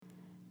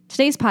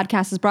Today's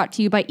podcast is brought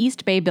to you by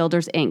East Bay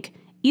Builders, Inc.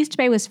 East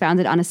Bay was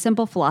founded on a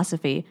simple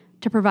philosophy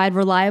to provide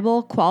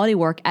reliable, quality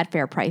work at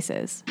fair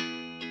prices.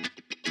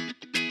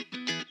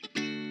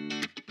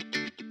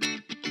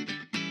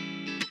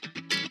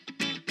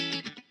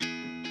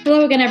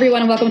 Hello again,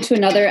 everyone, and welcome to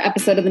another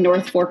episode of the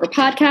North Forker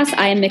podcast.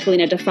 I am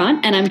Michelina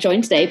DeFont, and I'm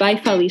joined today by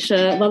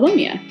Felicia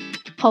Lalomia.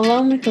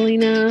 Hello,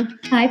 Michelina.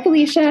 Hi,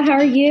 Felicia. How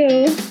are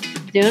you?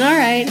 Doing all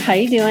right. How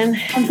you doing?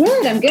 I'm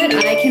good.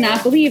 I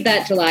cannot believe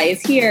that July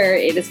is here.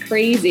 It is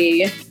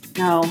crazy.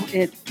 No,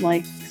 it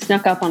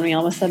snuck up on me.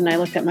 All of a sudden, I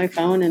looked at my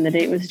phone and the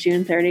date was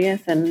June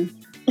 30th, and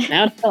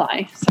now it's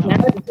July. So.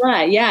 Now it's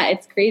July. Yeah,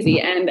 it's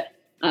crazy. And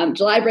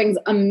July brings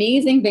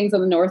amazing things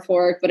on the North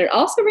Fork, but it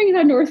also brings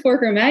out North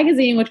Forker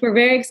magazine, which we're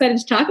very excited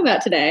to talk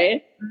about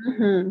today.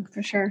 Mm-hmm,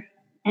 for sure.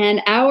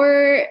 And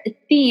our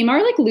theme,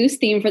 our loose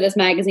theme for this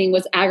magazine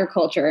was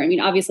agriculture. I mean,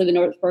 obviously the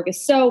North Fork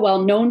is so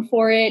well known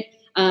for it.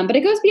 But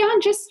it goes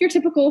beyond just your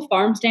typical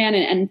farm stand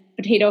and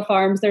potato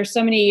farms. There's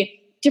so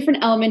many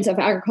different elements of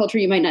agriculture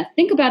you might not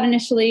think about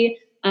initially.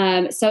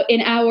 So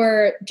in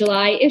our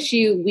July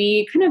issue,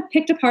 we kind of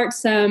picked apart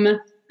some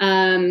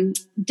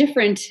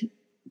different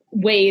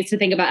ways to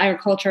think about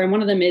agriculture. And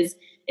one of them is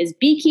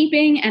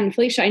beekeeping. And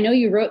Felicia, I know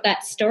you wrote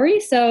that story.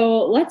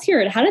 So let's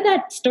hear it. How did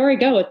that story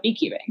go with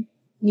beekeeping?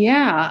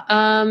 Yeah,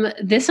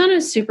 this one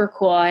is super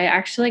cool. I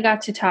actually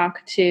got to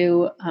talk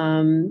to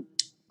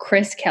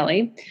Chris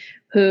Kelly,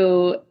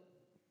 who,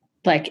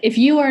 if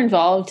you are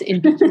involved in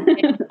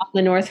beekeeping on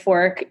the North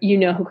Fork, you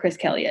know who Chris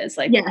Kelly is.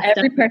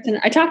 Every person,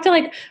 I talked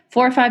to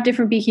 4 or 5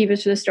 different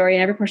beekeepers for the story,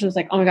 and every person was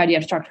like, oh my God, you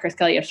have to talk to Chris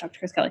Kelly.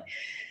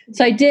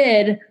 So I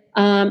did.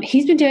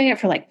 He's been doing it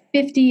for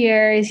 50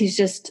 years. He's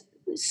just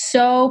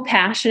so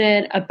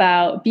passionate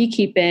about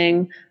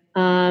beekeeping.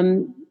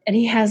 And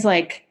he has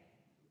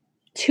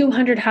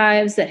 200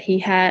 hives that he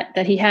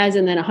has,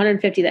 and then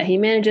 150 that he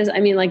manages. I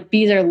mean,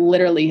 bees are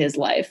literally his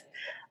life.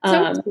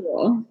 So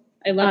cool.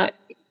 I love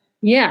it.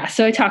 Yeah.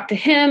 So I talked to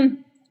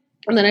him,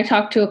 and then I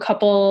talked to a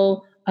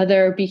couple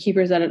other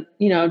beekeepers that,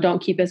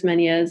 don't keep as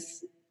many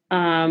as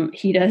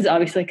he does,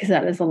 obviously, because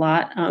that is a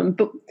lot.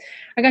 But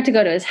I got to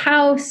go to his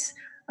house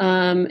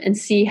and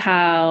see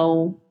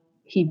how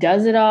he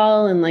does it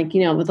all. And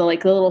with the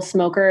little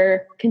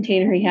smoker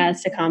container he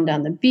has to calm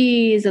down the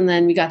bees. And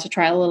then we got to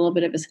try a little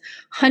bit of his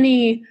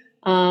honey.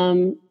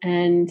 And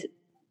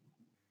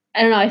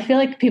I don't know, I feel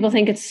like people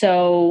think it's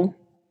so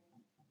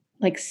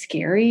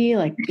scary,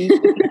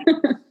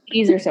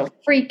 bees are so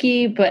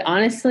freaky, but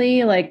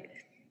honestly,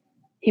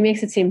 he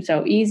makes it seem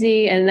so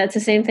easy. And that's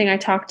the same thing. I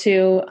talked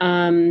to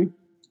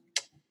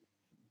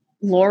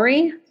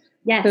Lori,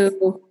 yes,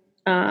 who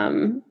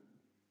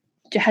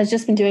has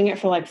just been doing it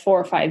for 4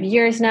 or 5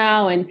 years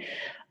now,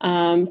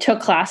 and took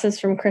classes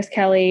from Chris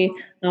Kelly.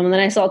 And then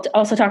I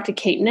also talked to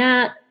Kate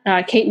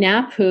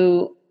Knapp,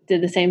 who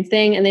did the same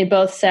thing, and they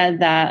both said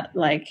that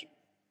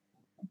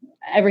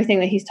everything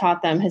that he's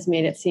taught them has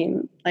made it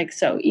seem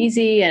so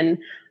easy. And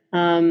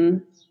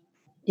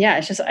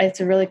it's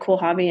a really cool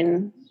hobby,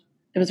 and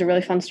it was a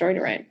really fun story to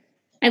write.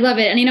 I love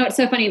it. And it's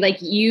so funny,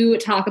 you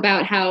talk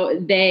about how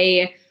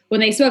when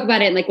they spoke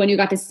about it, when you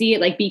got to see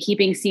it,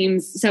 beekeeping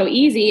seems so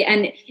easy.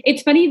 And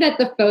it's funny that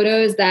the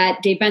photos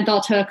that Dave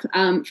Benthal took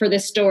for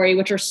this story,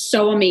 which are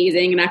so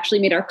amazing and actually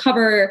made our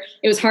cover,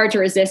 it was hard to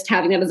resist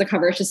having that as a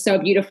cover. It's just so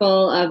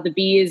beautiful of the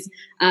bees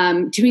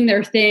doing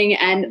their thing.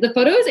 And the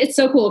photos, it's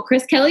so cool.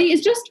 Chris Kelly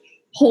is just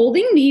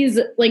holding these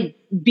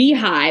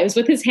beehives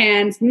with his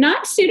hands,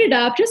 not suited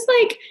up, just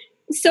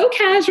so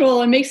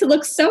casual, and makes it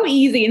look so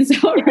easy and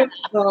so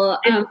original.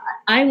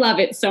 I love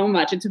it so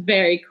much. It's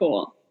very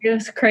cool. It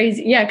was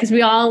crazy. Yeah. Cause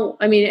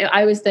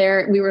I was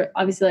there, we were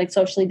obviously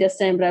socially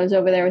distant, but I was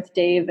over there with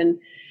Dave, and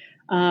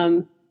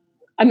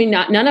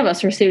none of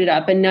us were suited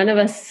up, and none of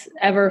us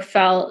ever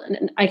felt,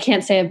 I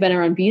can't say I've been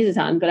around bees a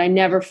ton, but I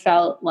never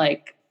felt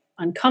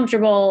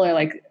uncomfortable or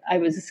I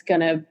was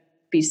going to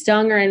be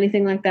stung or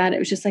anything like that. It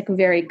was just a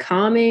very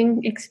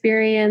calming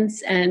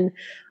experience. And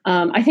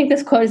I think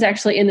this quote is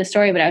actually in the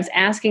story, but I was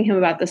asking him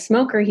about the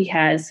smoker he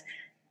has,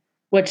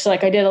 which I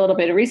did a little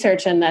bit of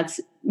research, and that's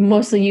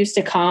mostly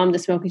the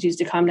smoke is used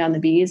to calm down the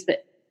bees.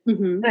 But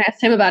when I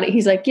asked him about it,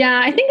 he's like,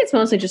 yeah, I think it's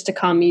mostly just to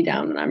calm me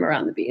down when I'm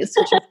around the bees,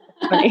 which is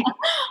funny.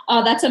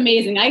 Oh, that's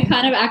amazing. I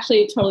kind of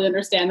actually totally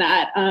understand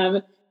that.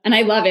 And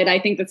I love it. I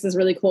think this is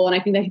really cool. And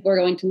I think that people are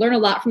going to learn a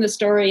lot from the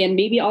story, and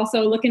maybe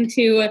also look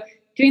into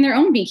doing their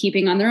own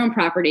beekeeping on their own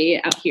property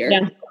out here.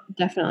 Yeah,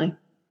 definitely.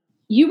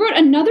 You wrote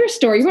another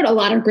story. You wrote a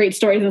lot of great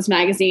stories in this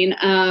magazine.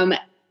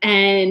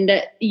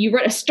 And you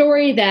wrote a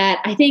story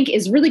that I think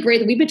is really great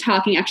that we've been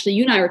talking, actually,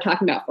 you and I were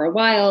talking about for a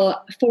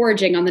while,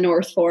 foraging on the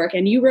North Fork.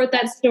 And you wrote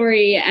that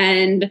story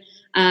and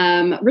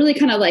really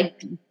kind of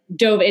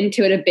dove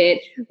into it a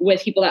bit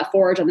with people that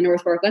forage on the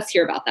North Fork. Let's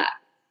hear about that.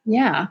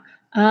 Yeah.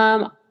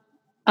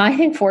 I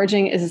think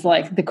foraging is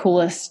the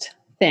coolest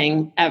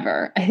thing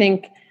ever. I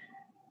think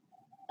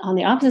on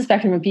the opposite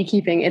spectrum of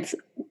beekeeping, it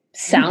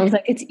sounds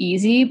like it's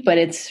easy, but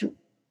it's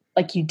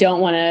you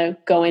don't want to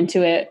go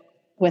into it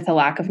with a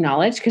lack of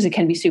knowledge, because it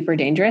can be super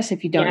dangerous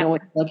if you don't know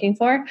what you're looking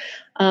for.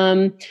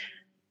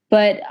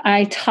 But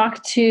I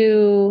talked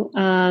to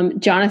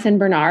Jonathan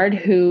Bernard,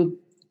 who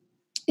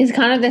is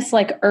kind of this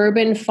like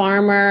urban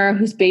farmer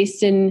who's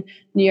based in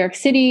New York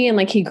City, and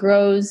like he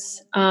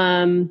grows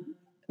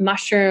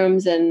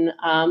mushrooms and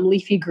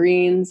leafy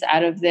greens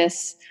out of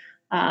this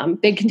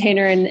big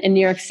container in New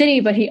York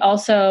City. But he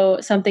also,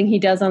 something he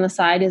does on the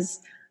side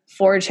is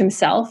forage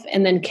himself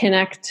and then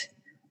connect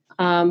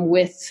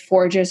with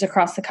foragers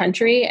across the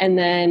country and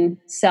then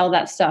sell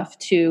that stuff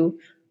to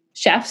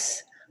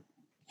chefs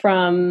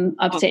from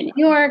upstate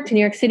New York to New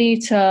York City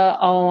to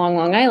all along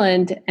Long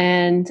Island.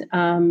 And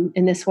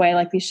in this way,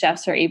 like these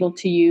chefs are able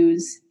to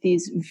use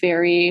these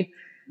very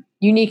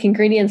unique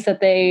ingredients that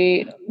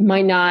they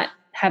might not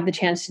have the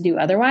chance to do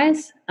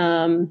otherwise.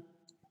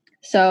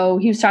 So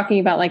he was talking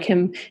about like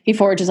he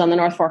forages on the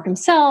North Fork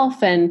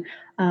himself, and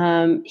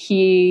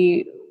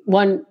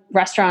one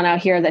restaurant out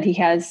here that he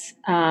has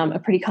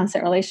a pretty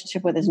constant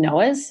relationship with is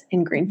Noah's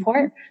in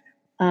Greenport.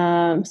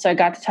 So I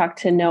got to talk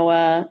to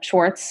Noah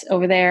Schwartz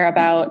over there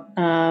about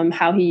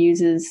how he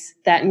uses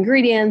that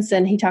ingredients,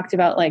 and he talked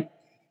about like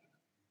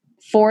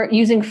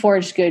using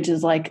foraged goods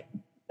is like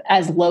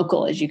as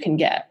local as you can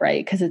get,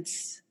 right? Because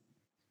it's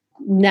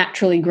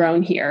naturally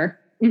grown here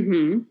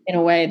in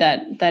a way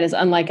that is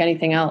unlike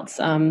anything else.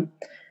 So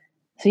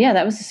yeah,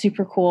 that was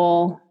super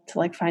cool to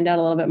like find out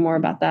a little bit more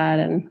about that.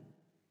 And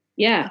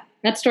yeah,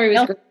 that story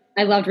was great.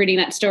 I loved reading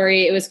that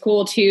story. It was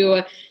cool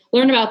to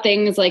learn about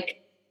things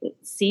like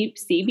sea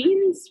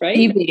beans, right?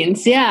 Sea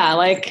beans, yeah.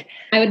 Like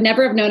I would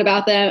never have known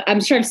about them.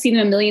 I'm sure I've seen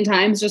them a million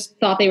times, just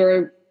thought they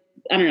were,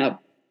 I don't know,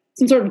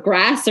 some sort of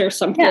grass or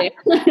something.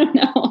 Yeah. I don't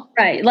know.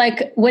 Right.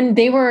 Like when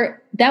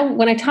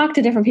I talked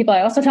to different people, I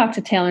also talked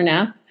to Taylor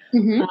Knapp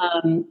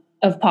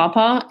of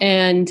Pawpaw,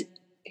 and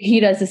he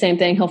does the same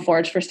thing. He'll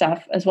forage for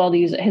stuff as well to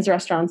use at his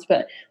restaurants.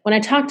 But when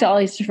I talked to all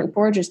these different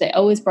foragers, they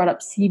always brought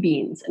up sea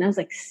beans. And I was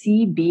like,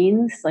 sea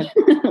beans? Like,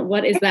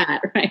 what is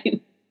that?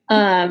 Right.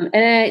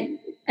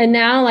 And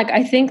now, like,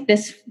 I think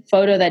this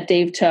photo that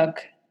Dave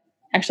took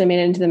actually made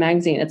it into the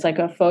magazine. It's like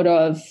a photo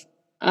of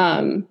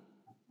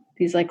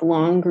these like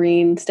long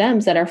green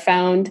stems that are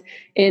found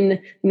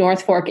in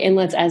North Fork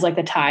inlets as like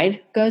the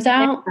tide goes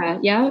out.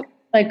 Yeah.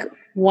 Like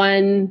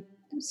one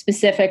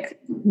specific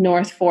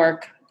North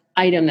Fork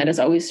item that is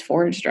always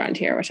foraged around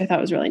here, which I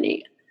thought was really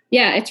neat.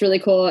 Yeah, it's really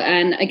cool.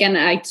 And again,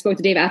 I spoke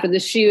to Dave after the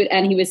shoot,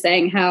 and he was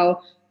saying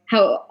how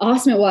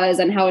awesome it was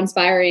and how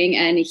inspiring.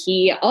 And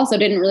he also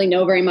didn't really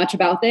know very much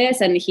about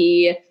this. And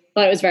he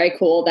thought it was very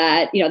cool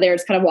that, you know, they were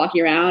just kind of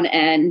walking around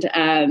and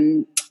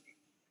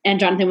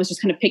Jonathan was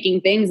just kind of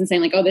picking things and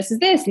saying like, oh, this is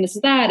this and this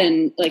is that.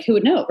 And like, who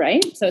would know?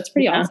 Right. So it's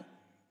pretty awesome.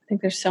 I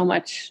think there's so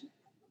much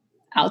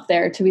out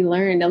there to be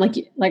learned. And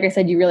like I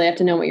said, you really have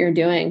to know what you're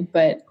doing.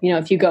 But, you know,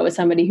 if you go with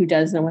somebody who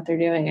does know what they're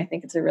doing, I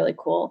think it's a really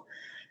cool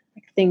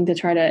thing to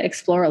try to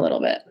explore a little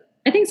bit.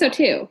 I think so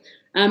too.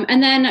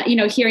 And then, you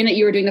know, hearing that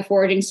you were doing the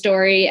foraging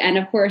story. And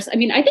of course, I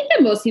mean, I think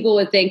that most people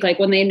would think like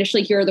when they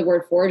initially hear the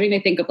word foraging, they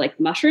think of like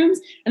mushrooms.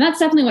 And that's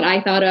definitely what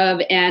I thought of,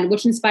 and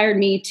which inspired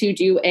me to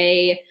do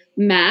a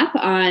map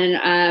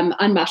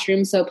on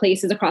mushrooms. So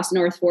places across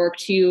North Fork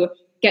to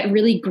get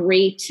really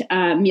great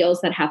meals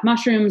that have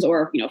mushrooms,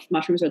 or, you know, if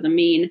mushrooms are the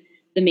main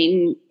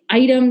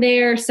item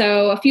there.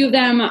 So a few of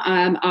them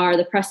are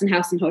the Preston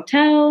House and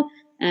Hotel,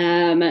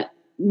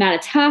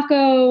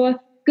 Matataco,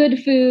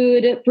 Good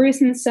Food, Bruce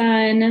and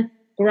Son,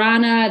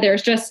 Grana.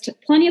 There's just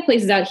plenty of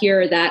places out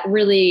here that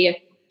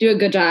really do a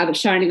good job at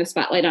shining the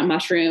spotlight on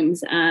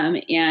mushrooms.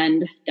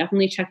 And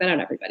definitely check that out,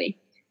 everybody.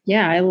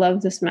 Yeah, I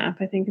love this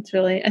map. I think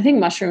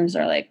mushrooms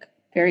are like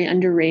very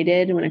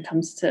underrated when it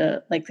comes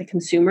to like the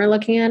consumer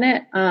looking at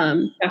it.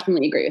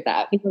 Definitely agree with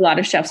that. I think a lot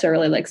of chefs are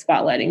really like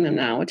spotlighting them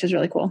now, which is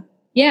really cool.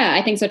 Yeah,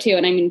 I think so too.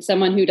 And I mean,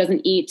 someone who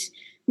doesn't eat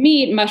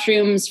meat,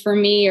 mushrooms for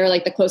me are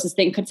like the closest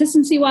thing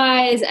consistency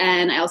wise.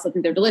 And I also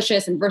think they're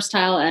delicious and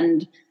versatile.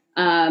 And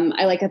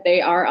I like that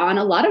they are on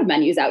a lot of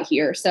menus out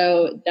here,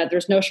 so that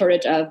there's no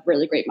shortage of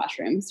really great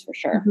mushrooms for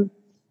sure.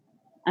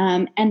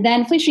 And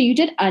then Felicia, you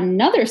did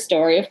another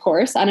story, of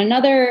course, on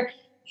another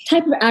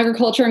type of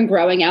agriculture and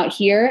growing out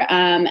here.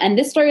 And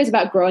this story is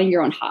about growing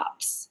your own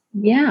hops.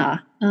 Yeah.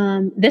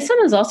 This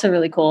one was also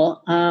really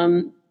cool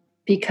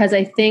because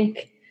I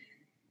think,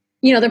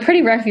 you know, they're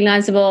pretty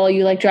recognizable.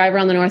 You like drive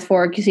around the North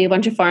Fork, you see a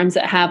bunch of farms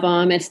that have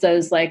them. It's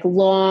those like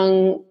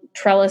long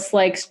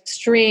trellis-like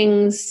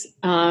strings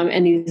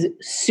and these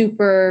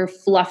super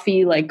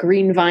fluffy like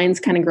green vines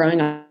kind of growing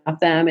up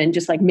them and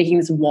just like making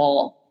this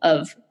wall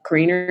of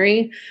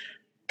greenery.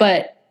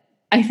 But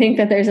I think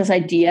that there's this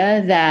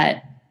idea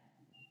that,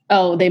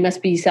 oh, they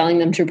must be selling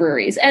them to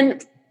breweries.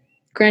 And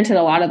granted,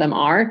 a lot of them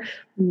are.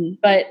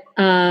 But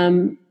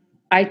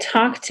I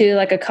talked to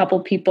like a couple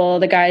people,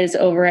 the guys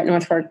over at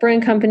North Fork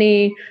Brewing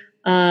Company,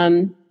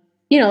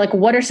 you know, like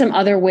what are some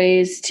other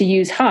ways to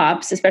use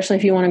hops, especially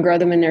if you want to grow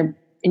them in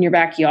your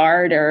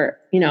backyard or,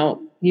 you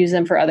know, use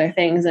them for other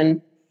things.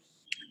 And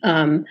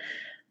a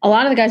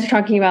lot of the guys are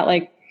talking about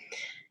like,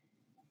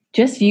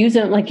 just use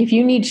them. Like if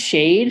you need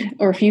shade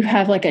or if you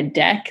have like a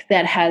deck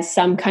that has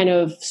some kind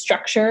of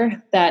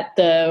structure that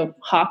the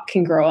hop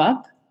can grow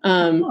up,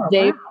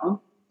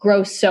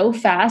 grow so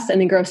fast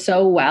and they grow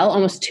so well,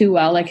 almost too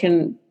well. Like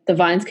the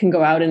vines can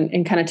go out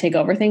and kind of take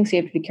over things. So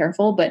you have to be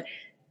careful, but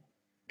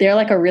they're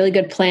like a really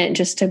good plant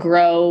just to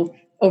grow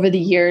over the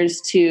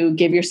years to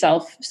give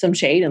yourself some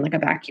shade in like a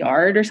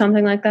backyard or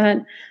something like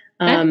that.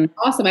 That's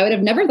awesome. I would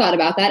have never thought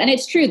about that. And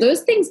it's true.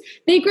 Those things,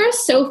 they grow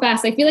so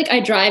fast. I feel like I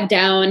drive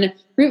down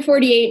Route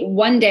 48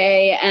 one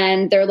day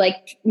and they're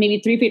like maybe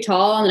 3 feet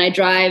tall. And then I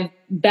drive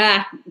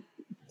back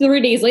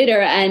 3 days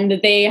later and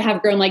they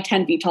have grown like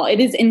 10 feet tall. It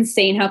is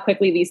insane how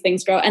quickly these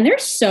things grow. And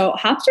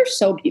hops are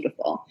so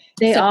beautiful.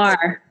 They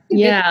are.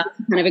 Yeah.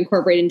 Kind of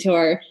incorporate into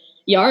our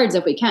yards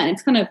if we can.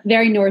 It's kind of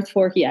very North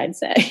Forky, I'd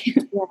say.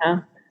 Yeah.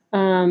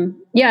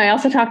 I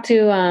also talked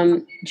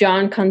to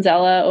John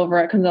Conzella over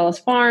at Conzella's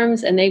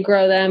Farms, and they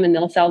grow them and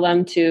they'll sell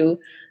them to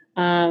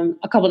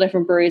a couple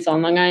different breweries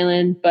on Long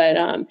Island.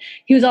 But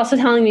he was also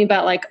telling me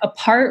about like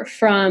apart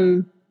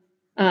from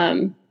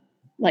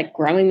like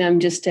growing them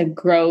just to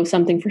grow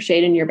something for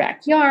shade in your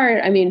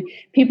backyard. I mean,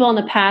 people in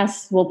the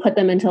past will put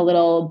them into a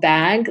little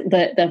bag,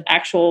 the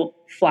actual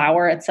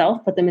flower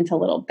itself, put them into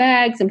little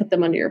bags and put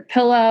them under your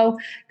pillow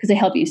because they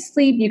help you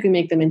sleep. You can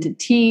make them into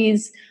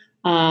teas.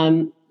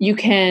 You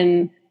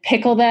can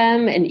pickle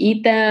them and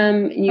eat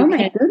them. You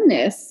my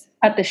goodness.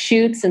 Cut the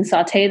shoots and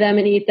saute them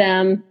and eat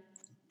them.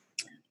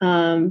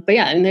 But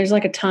yeah, and there's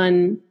like a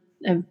ton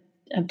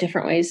of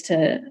different ways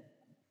to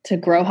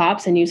grow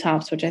hops and use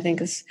hops, which I think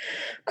is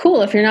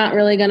cool if you're not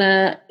really going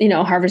to,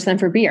 harvest them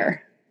for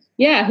beer.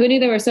 Yeah. Who knew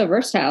they were so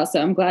versatile?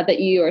 So I'm glad that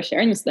you are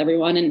sharing this with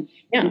everyone and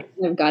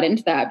have got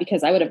into that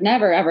because I would have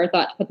never, ever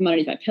thought to put them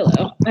underneath my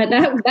pillow, but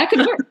that could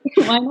work.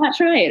 Why not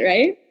try it?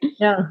 Right?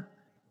 Yeah.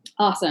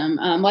 Awesome.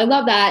 Well, I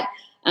love that.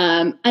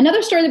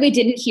 Another story that we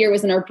didn't hear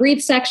was in our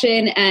brief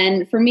section.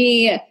 And for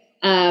me,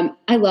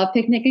 I love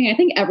picnicking. I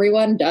think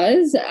everyone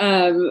does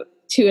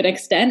to an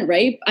extent,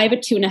 right? I have a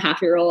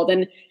 2.5-year-old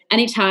and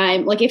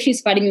anytime, like if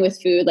she's fighting me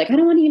with food, like I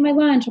don't want to eat my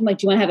lunch. I'm like,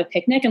 do you want to have a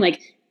picnic? And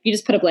like, you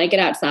just put a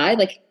blanket outside,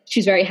 like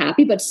she's very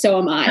happy, but so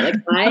am I. Like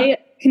I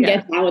can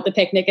get down with the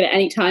picnic at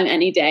any time,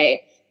 any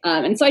day.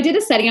 And so I did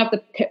a setting up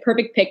the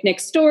perfect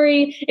picnic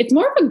story. It's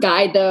more of a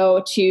guide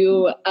though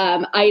to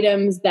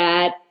items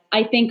that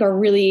I think are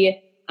really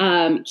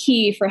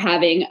key for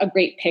having a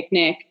great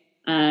picnic.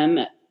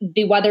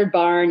 The Weathered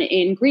Barn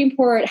in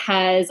Greenport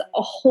has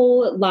a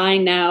whole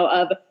line now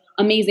of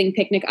amazing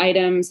picnic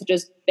items such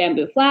as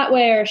bamboo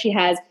flatware. She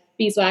has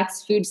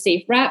beeswax food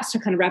safe wraps to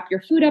kind of wrap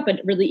your food up, a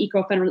really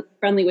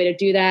eco-friendly way to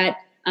do that.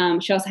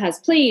 She also has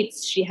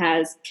plates. She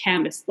has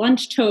canvas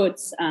lunch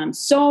totes.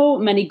 So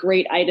many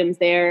great items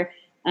there.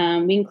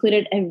 We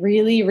included a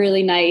really,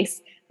 really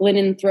nice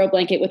linen throw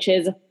blanket, which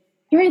is a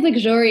very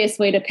luxurious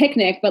way to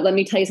picnic. But let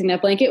me tell you something,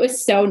 that blanket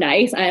was so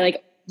nice. I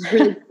like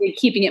really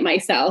keeping it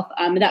myself.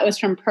 That was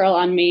from Pearl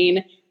on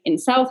Main in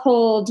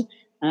Southold.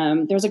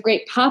 There was a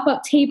great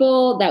pop-up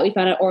table that we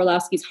found at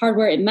Orlowski's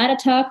Hardware in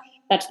Mattatuck.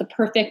 That's the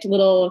perfect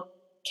little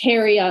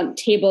carry-on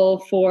table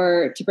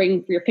to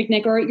bring for your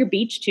picnic or at your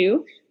beach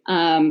too.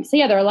 So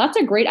yeah, there are lots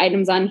of great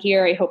items on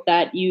here. I hope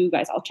that you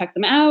guys all check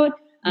them out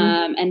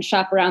and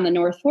shop around the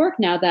North Fork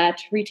now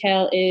that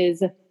retail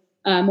is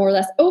more or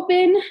less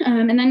open,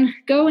 and then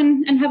go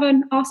and have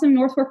an awesome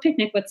North Fork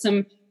picnic with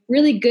some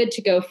really good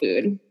to-go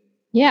food.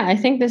 Yeah, I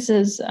think this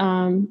is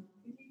a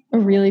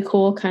really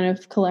cool kind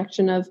of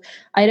collection of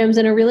items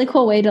and a really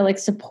cool way to like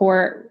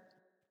support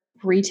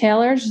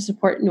retailers, to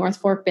support North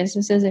Fork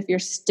businesses if you're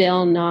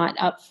still not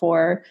up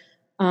for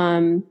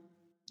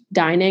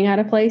dining at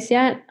a place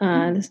yet.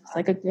 This is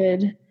like a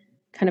good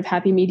kind of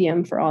happy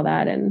medium for all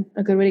that and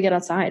a good way to get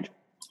outside.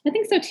 I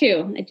think so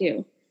too. I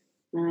do.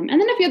 And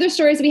then a few other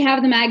stories that we have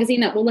in the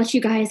magazine that we'll let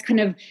you guys kind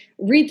of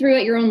read through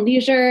at your own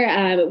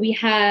leisure. We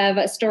have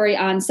a story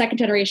on second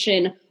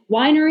generation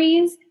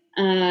wineries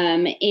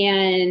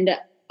and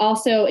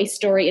also a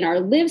story in our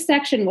live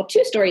section. Well,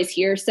 2 stories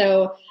here.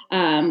 So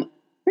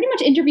pretty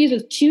much interviews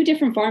with 2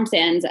 different farm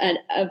stands,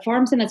 a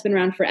farm stand that's been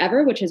around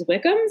forever, which is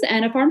Wickham's,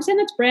 and a farm stand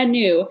that's brand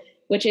new,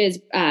 which is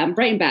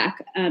Breitenbach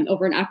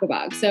over in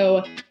Aquabog.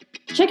 So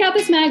check out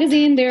this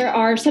magazine. There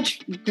are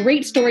such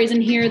great stories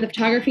in here. The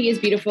photography is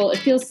beautiful. It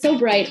feels so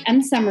bright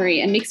and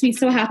summery and makes me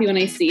so happy when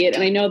I see it.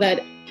 And I know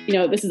that,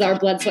 this is our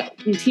blood, sweat,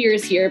 and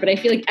tears here, but I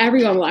feel like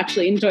everyone will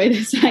actually enjoy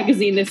this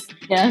magazine this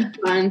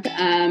month.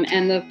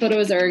 And the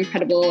photos are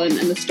incredible and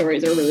the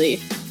stories are really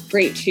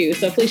great too.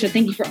 So Felicia,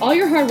 thank you for all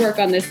your hard work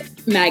on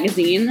this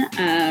magazine.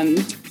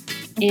 And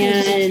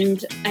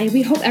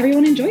we hope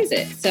everyone enjoys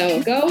it.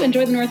 So go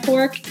enjoy the North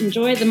Fork,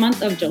 enjoy the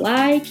month of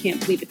July. Can't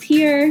believe it's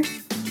here.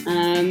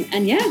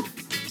 And yeah,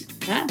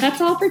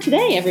 that's all for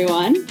today,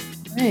 everyone.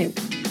 Right.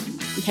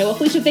 Okay, well,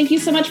 Felicia, thank you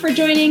so much for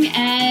joining.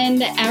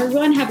 And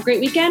everyone, have a great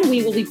weekend.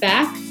 We will be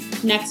back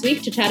next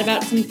week to chat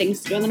about some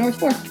things to do on the North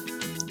Fork.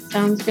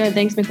 Sounds good.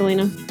 Thanks,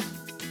 Michelina.